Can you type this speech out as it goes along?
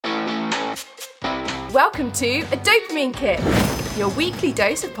Welcome to A Dopamine Kick, your weekly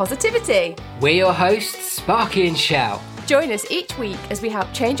dose of positivity. We're your hosts, Sparky and Shell. Join us each week as we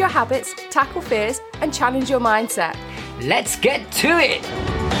help change your habits, tackle fears, and challenge your mindset. Let's get to it!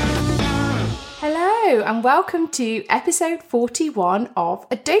 Hello, and welcome to episode 41 of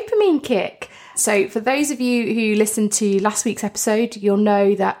A Dopamine Kick. So for those of you who listened to last week's episode, you'll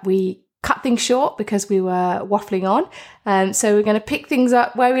know that we cut things short because we were waffling on. So we're going to pick things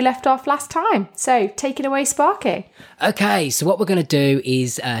up where we left off last time. So take it away, Sparky. Okay, so what we're going to do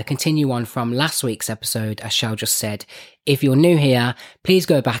is continue on from last week's episode, as Shell just said. If you're new here, please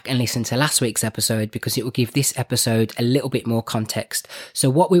go back and listen to last week's episode because it will give this episode a little bit more context. So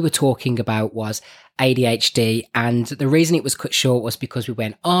what we were talking about was ADHD, and the reason it was cut short was because we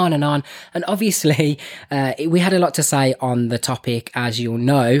went on, and obviously we had a lot to say on the topic, as you'll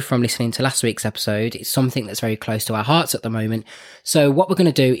know from listening to last week's episode. It's something that's very close to our hearts at the moment. So what we're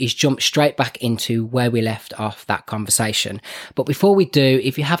going to do is jump straight back into where we left off that conversation. But before we do,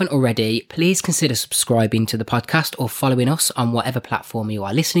 if you haven't already, please consider subscribing to the podcast or following us on whatever platform you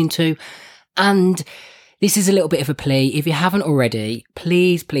are listening to. And this is a little bit of a plea. If you haven't already,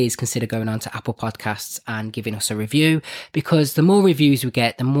 please consider going on to Apple Podcasts and giving us a review, because the more reviews we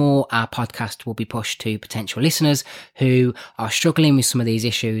get, the more our podcast will be pushed to potential listeners who are struggling with some of these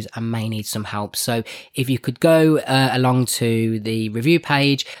issues and may need some help. So if you could go along to the review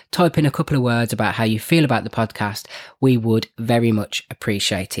page, type in a couple of words about how you feel about the podcast, we would very much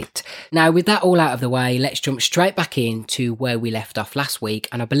appreciate it. Now, with that all out of the way, let's jump straight back into where we left off last week.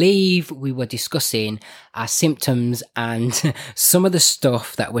 And I believe we were discussing our symptoms and some of the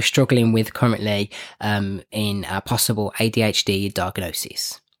stuff that we're struggling with currently in our possible ADHD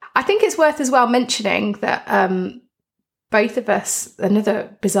diagnosis. I think it's worth as well mentioning that both of us,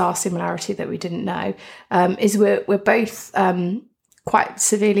 another bizarre similarity that we didn't know, is we're both quite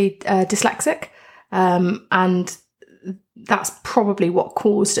severely dyslexic, and that's probably what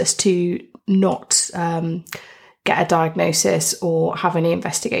caused us to not get a diagnosis or have any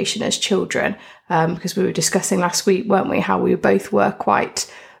investigation as children, because we were discussing last week, weren't we, how we both were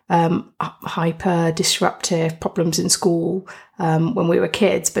quite hyper disruptive, problems in school when we were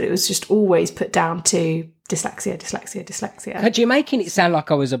kids, but it was just always put down to dyslexia. You're making it sound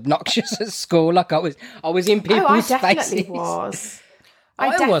like I was obnoxious at school, like I was in people's faces. I definitely was.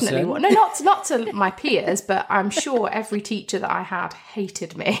 I definitely was. No, not to my peers, but I'm sure every teacher that I had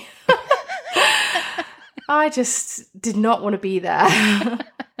hated me. I just did not want to be there.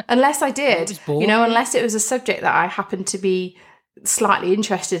 Unless I did, unless it was a subject that I happened to be slightly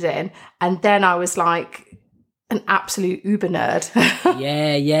interested in. And then I was like an absolute uber nerd.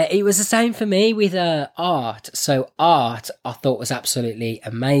 Yeah. It was the same for me with art. So art, I thought was absolutely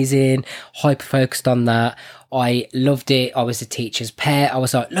amazing. Hyper focused on that. I loved it. I was the teacher's pet. I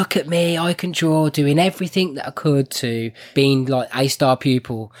was like, look at me, I can draw, doing everything that I could to being like A-star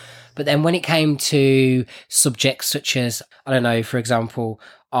pupil. But then when it came to subjects such as, I don't know, for example,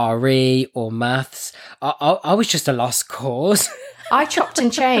 RE or maths, I was just a lost cause. I chopped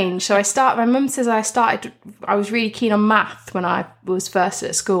and changed. So my mum says I was really keen on math when I was first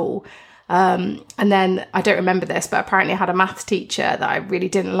at school. And then I don't remember this, but apparently I had a maths teacher that I really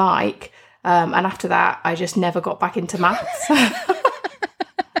didn't like. And after that, I just never got back into maths.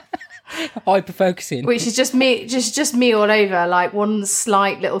 Hyper focusing, which is just me all over. Like one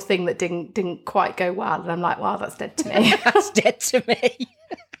slight little thing that didn't quite go well, and I'm like, wow, that's dead to me. That's dead to me.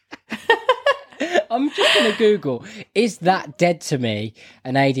 I'm just gonna Google, is that dead to me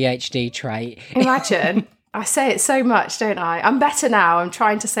an ADHD trait? Imagine. I say it so much, don't I? I'm better now. I'm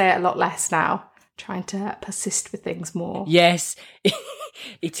trying to say it a lot less now. Trying to persist with things more. Yes.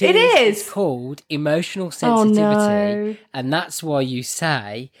 It is. It's called emotional sensitivity. Oh, no. And that's why you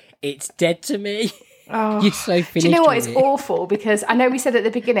say it's dead to me. Oh. You're so finished. Do you know what? It's it. Awful, because I know we said at the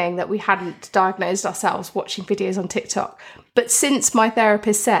beginning that we hadn't diagnosed ourselves watching videos on TikTok. But since my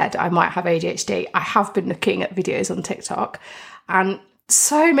therapist said I might have ADHD, I have been looking at videos on TikTok. And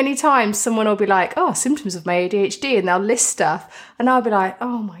so many times someone will be like, oh, symptoms of my ADHD, and they'll list stuff. And I'll be like,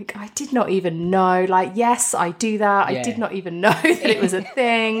 oh my God, I did not even know. Like, yes, I do that. Yeah. I did not even know that it was a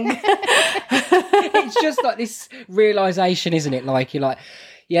thing. It's just like this realisation, isn't it? Like, you're like,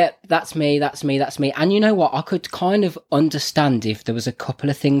 yeah, that's me. And you know what? I could kind of understand if there was a couple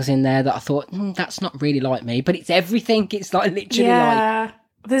of things in there that I thought, that's not really like me. But it's everything. It's like literally like...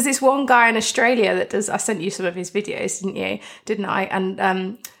 There's this one guy in Australia that does, I sent you some of his videos, didn't I? And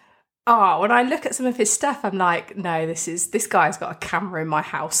when I look at some of his stuff, I'm like, no, this guy's got a camera in my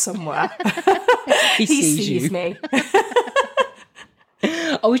house somewhere. He sees me.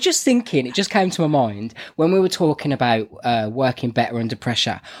 I was just thinking, it just came to my mind when we were talking about working better under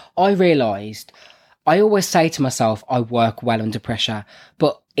pressure. I realised I always say to myself, I work well under pressure,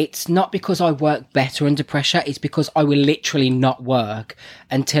 but it's not because I work better under pressure. It's because I will literally not work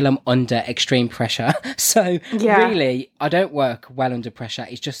until I'm under extreme pressure. So really, I don't work well under pressure.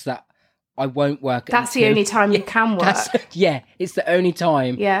 It's just that I won't work. That's the only time you can work. It's the only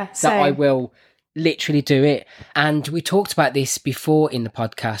time that I will literally do it. And we talked about this before in the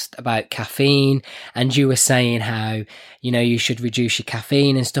podcast about caffeine, and you were saying how, you know, you should reduce your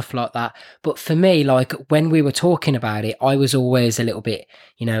caffeine and stuff like that. But for me, like when we were talking about it, I was always a little bit,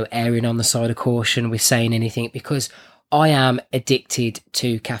 you know, erring on the side of caution with saying anything, because I am addicted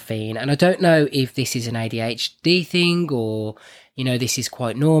to caffeine. And I don't know if this is an ADHD thing or, you know, this is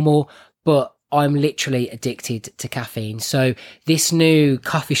quite normal, but I'm literally addicted to caffeine. So this new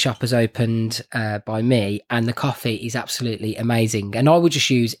coffee shop has opened by me, and the coffee is absolutely amazing. And I would just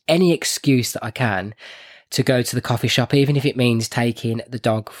use any excuse that I can to go to the coffee shop, even if it means taking the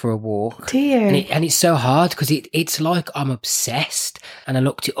dog for a walk. Do you? And it's so hard because it's like I'm obsessed. And I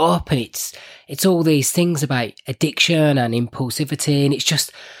looked it up, and it's all these things about addiction and impulsivity, and it's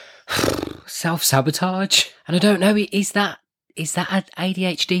just self-sabotage. And I don't know, is that an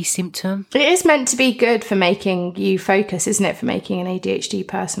ADHD symptom? It is meant to be good for making you focus, isn't it? For making an ADHD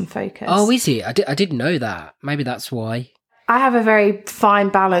person focus. Oh, is it? I didn't know that. Maybe that's why. I have a very fine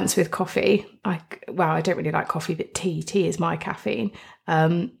balance with coffee. I don't really like coffee, but tea is my caffeine.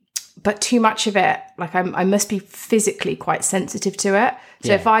 But too much of it, like I must be physically quite sensitive to it.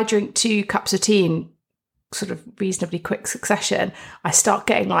 So if I drink 2 cups of tea in sort of reasonably quick succession, I start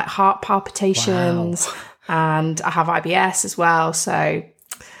getting like heart palpitations. Wow. And I have IBS as well, so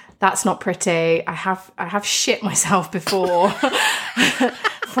that's not pretty. I have shit myself before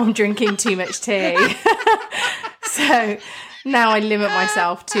from drinking too much tea. So now I limit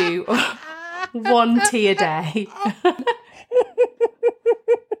myself to 1 tea a day.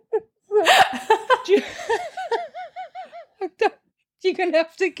 You're going to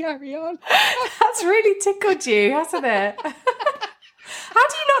have to carry on. That's really tickled you, hasn't it? How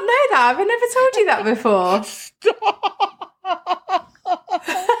do you not know that? I've never told you that before.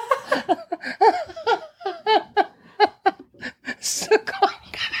 Stop.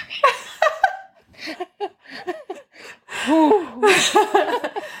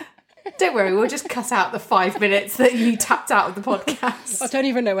 Don't worry, we'll just cut out the 5 minutes that you tapped out of the podcast. I don't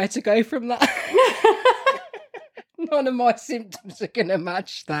even know where to go from that. None of my symptoms are going to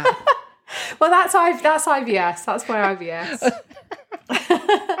match that. Well, that's IBS. That's my IBS.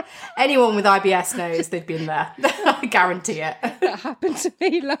 Anyone with IBS knows they've been there. I guarantee it. That happened to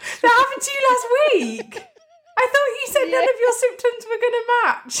me last week. That happened to you last week? I thought you said none of your symptoms were going to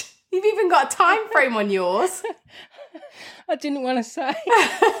match. You've even got a time frame on yours. I didn't want to say.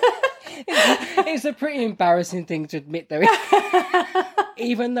 It's a pretty embarrassing thing to admit, though.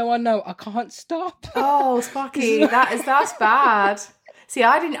 Even though I know I can't stop. Oh, Sparky, that's bad. See,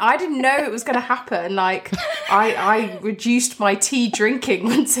 I didn't know it was going to happen. Like, I reduced my tea drinking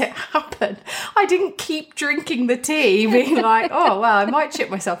once it happened. I didn't keep drinking the tea, being like, oh, well, I might shit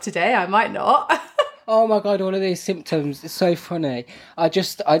myself today. I might not. Oh my God, all of these symptoms. It's so funny.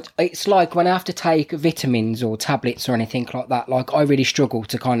 It's like when I have to take vitamins or tablets or anything like that, like I really struggle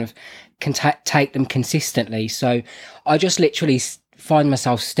to kind of take them consistently. So I just literally find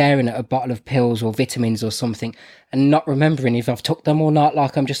myself staring at a bottle of pills or vitamins or something and not remembering if I've took them or not.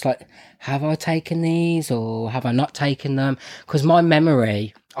 Like I'm just like, have I taken these or have I not taken them? Because my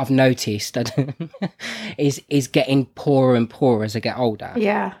memory, I've noticed, is getting poorer and poorer as I get older.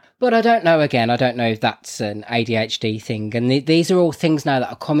 Yeah. But I don't know, again, I don't know if that's an ADHD thing. And these are all things now that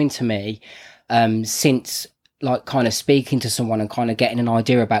are coming to me since like kind of speaking to someone and kind of getting an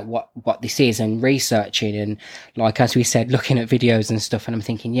idea about what this is and researching and like, as we said, looking at videos and stuff. And I'm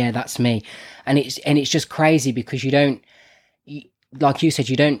thinking, yeah, that's me. And it's just crazy because like you said,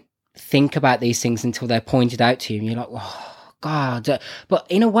 you don't think about these things until they're pointed out to you. And you're like, oh God. But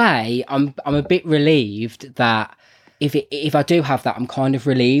in a way, I'm a bit relieved that if I do have that, I'm kind of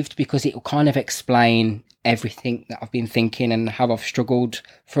relieved because it will kind of explain everything that I've been thinking and how I've struggled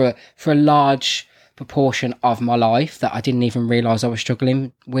for a large proportion of my life that I didn't even realise I was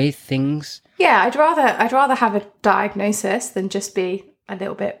struggling with things. Yeah, I'd rather have a diagnosis than just be a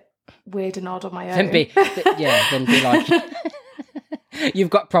little bit weird and odd on my own. Than be like, you've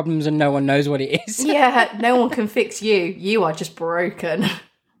got problems and no one knows what it is. Yeah, no one can fix you. You are just broken.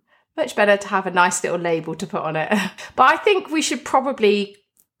 Much better to have a nice little label to put on it. But I think we should probably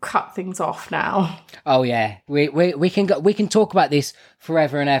cut things off now. Oh yeah, we can talk about this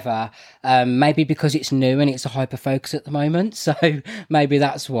forever and ever. Maybe because it's new and it's a hyper focus at the moment, so maybe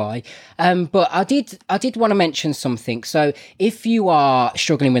that's why. But I did want to mention something. So if you are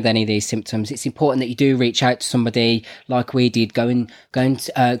struggling with any of these symptoms, it's important that you do reach out to somebody like we did. Go to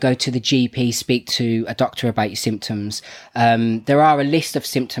the GP, speak to a doctor about your symptoms. There are a list of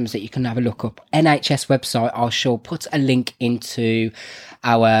symptoms that you can have a look up. NHS website, I shall put a link into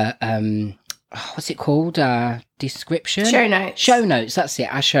our what's it called? Description? Show notes, that's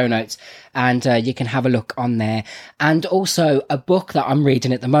it, our show notes. And you can have a look on there. And also a book that I'm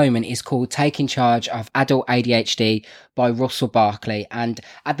reading at the moment is called Taking Charge of Adult ADHD by Russell Barkley. And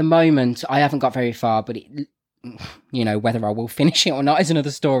at the moment, I haven't got very far, but whether I will finish it or not is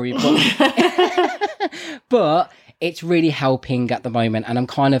another story. But it's really helping at the moment, and I'm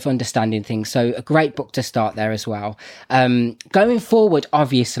kind of understanding things. So a great book to start there as well. Going forward,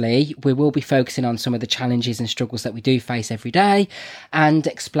 obviously, we will be focusing on some of the challenges and struggles that we do face every day and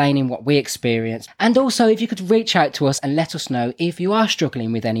explaining what we experience. And also, if you could reach out to us and let us know if you are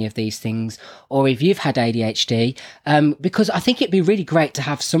struggling with any of these things or if you've had ADHD, because I think it'd be really great to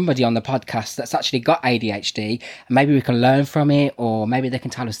have somebody on the podcast that's actually got ADHD, and maybe we can learn from it, or maybe they can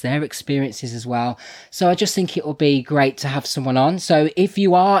tell us their experiences as well. So I just think it will be great to have someone on. So if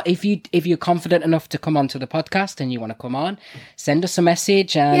you're confident enough to come onto the podcast and you want to come on, send us a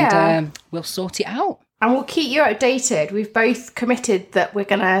message and we'll sort it out. And we'll keep you updated. We've both committed that we're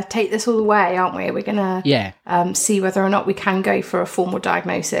going to take this all the way, aren't we? We're going to see whether or not we can go for a formal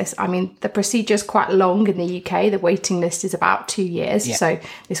diagnosis. I mean, the procedure's quite long in the UK. The waiting list is about 2 years, so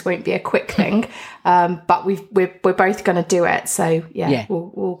this won't be a quick thing. But we're both going to do it. So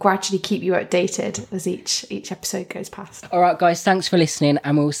we'll gradually keep you updated as each episode goes past. All right, guys, thanks for listening,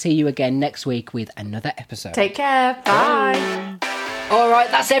 and we'll see you again next week with another episode. Take care. Bye. All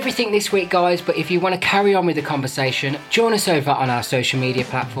right, that's everything this week, guys. But if you want to carry on with the conversation, join us over on our social media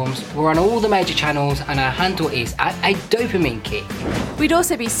platforms. We're on all the major channels, and our handle is @adopaminekick. We'd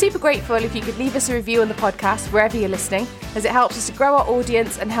also be super grateful if you could leave us a review on the podcast wherever you're listening, as it helps us to grow our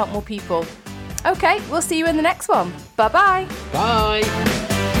audience and help more people. Okay, we'll see you in the next one. Bye-bye. Bye.